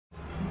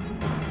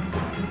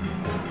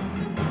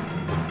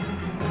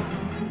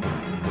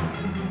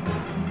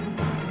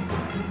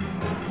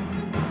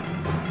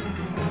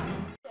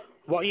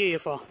What are you here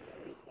for?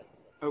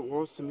 It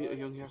was to meet a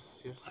young yes.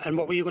 And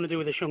what were you going to do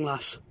with this young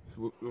lass?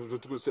 We were going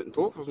to sit and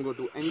talk. I wasn't going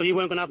to do anything. So you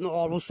weren't going to have no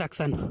oral sex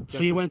then? Yeah.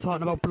 So you weren't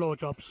talking about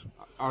blowjobs?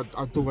 I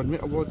do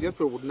admit I was, yes,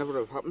 but it would never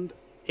have happened.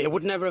 It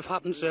would never have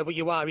happened, sir, but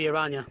you are here,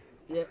 aren't you?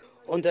 Yeah.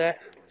 Under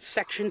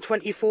Section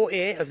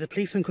 24A of the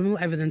Police and Criminal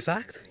Evidence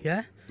Act,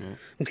 yeah?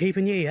 I'm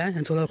keeping you here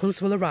until a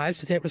constable arrives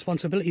to take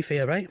responsibility for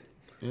you, right?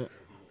 Yeah.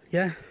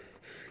 Yeah?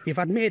 You've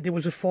admitted there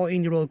was a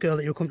 14-year-old girl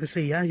that you come to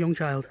see, yeah? Young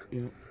child.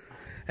 Yeah.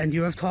 And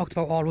you have talked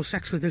about oral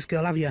sex with this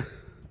girl, have you?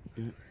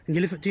 Yeah.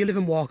 And do you live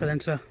in Walker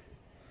then, sir?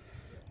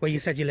 Where you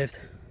said you lived?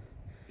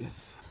 Yes.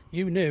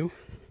 You knew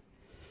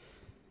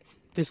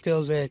this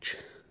girl's age.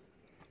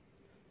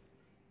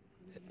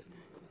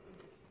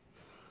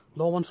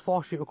 No one's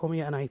forced you to come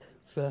here tonight,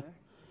 sir. Yeah.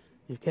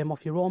 You came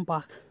off your own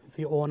back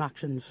for your own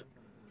actions.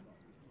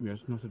 Yes,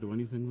 not to do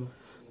anything though.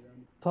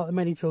 Talk to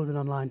many children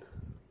online?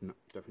 No,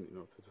 definitely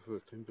not. It's the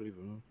first time, believe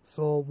it or not.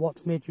 So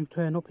what's made you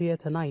turn up here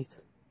tonight?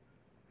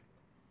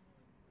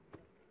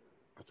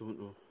 I don't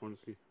know,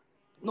 honestly.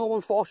 No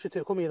one forced you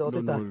to come here though,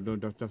 did they? No,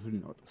 definitely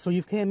not. So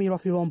you've came here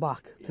off your own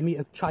back to meet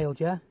a child,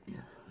 yeah?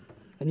 Yeah.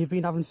 And you've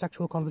been having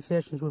sexual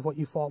conversations with what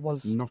you thought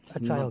was a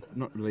child?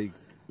 Not like...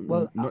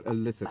 Well, not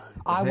illicit.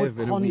 I would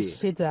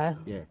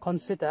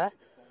consider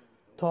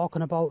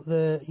talking about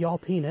your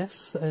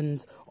penis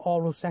and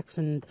oral sex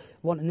and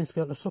wanting this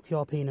girl to suck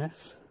your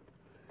penis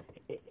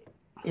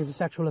is a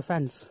sexual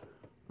offence.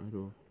 I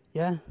know.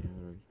 Yeah? Yeah,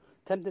 right.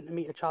 Tempting to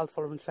meet a child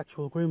following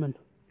sexual grooming.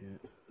 Yeah,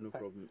 no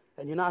problem.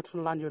 And you know it's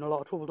going to land you in a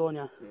lot of trouble, don't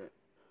you? Yeah.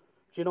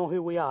 Do you know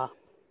who we are?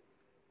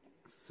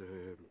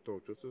 It's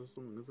Dog Justice or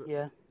something, is it?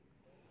 Yeah.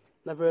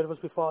 Never heard of us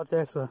before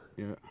today, sir?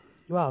 Yeah.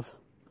 You have?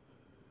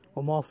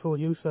 Well, more fool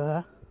you,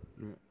 sir.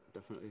 Yeah,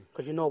 definitely.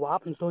 Because you know what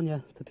happens, don't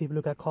you, to people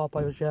who get caught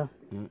by us, yeah?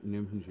 Yeah,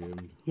 named and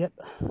shamed. Yep.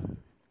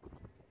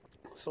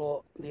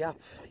 So, the app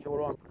you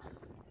were on,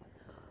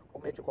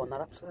 what made you go on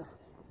that app, sir?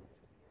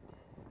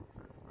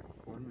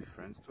 One of my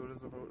friends told us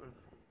about it.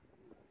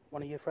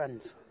 One of your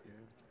friends? Yeah.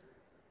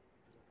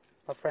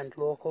 A friend,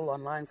 local,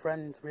 online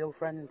friend, real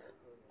friend?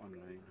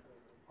 Online.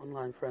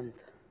 Online friend.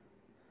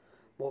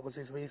 What was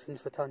his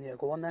reasons for telling you to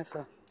go on there,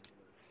 sir?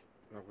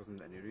 There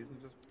wasn't any reason,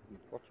 just...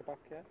 Watch your back,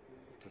 yeah?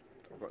 Just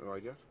got no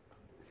idea.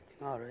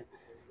 Alright.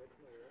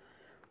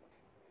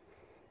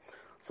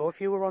 So if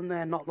you were on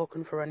there not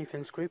looking for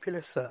anything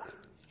scrupulous, sir,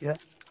 yeah?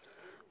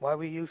 Why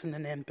were you using the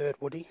name Bird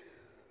Woody?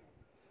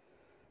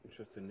 It's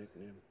just a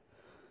nickname.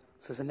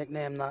 So it's a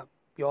nickname that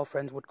your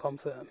friends would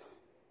confirm?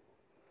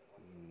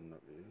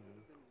 Not really,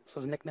 no. So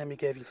it's a nickname you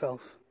gave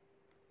yourself?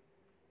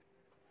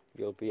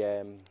 You'll be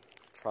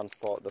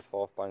transported to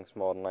Forth Banks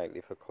more than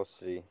likely for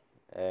custody.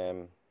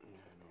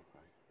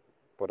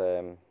 But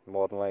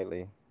more than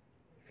likely,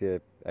 if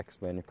you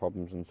explain your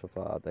problems and stuff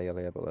like that, they'll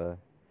be able to...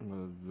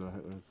 Well,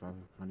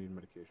 I need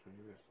medication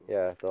anyway, so...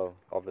 Yeah, they'll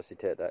obviously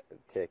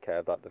take care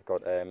of that. They've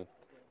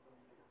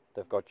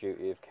got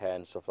duty of care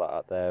and stuff like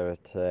that there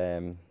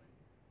to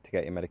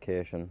get your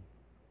medication.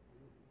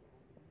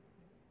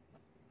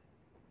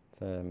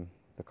 They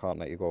can't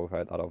let you go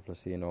without that,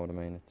 obviously, you know what I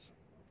mean? It's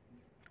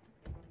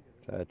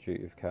their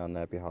duty of care on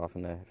their behalf,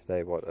 and if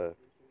they want to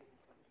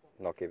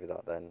not give you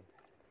that, then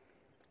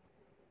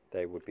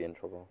they would be in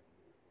trouble.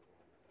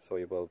 So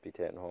you will be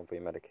taken home for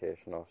your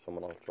medication, or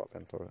someone will drop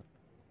in for it.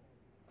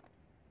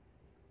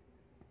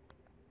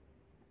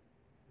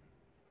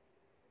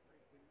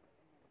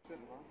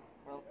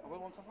 Well, I will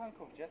want to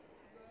handcuff you.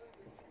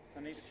 I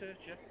need to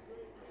search you.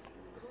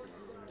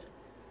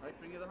 Right,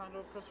 bring you the hand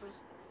over across for us.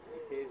 He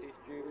says he's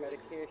due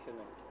medication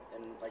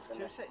and like the 2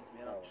 seconds,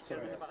 mate. I'll just get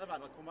rid of the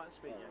van, I'll come back and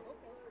speak to you.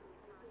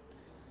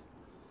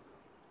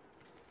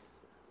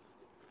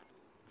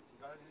 You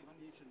got anything on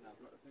you shouldn't have?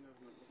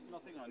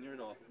 Nothing on you at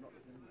all? Not a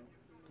thing, no.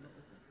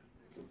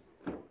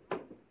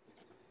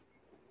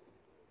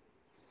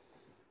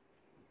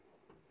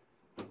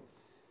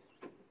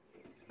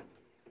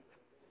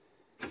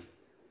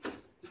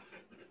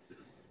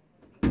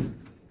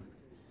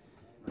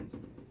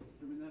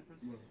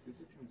 Well, gives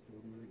a chance to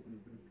have a bit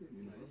of pain,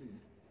 you know what I mean?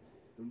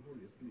 Don't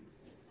worry, please.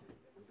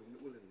 I'm doing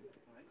it willingly.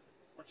 Alright.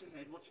 Watch your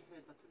head,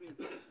 that's the main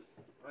thing.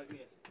 Right,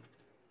 mate.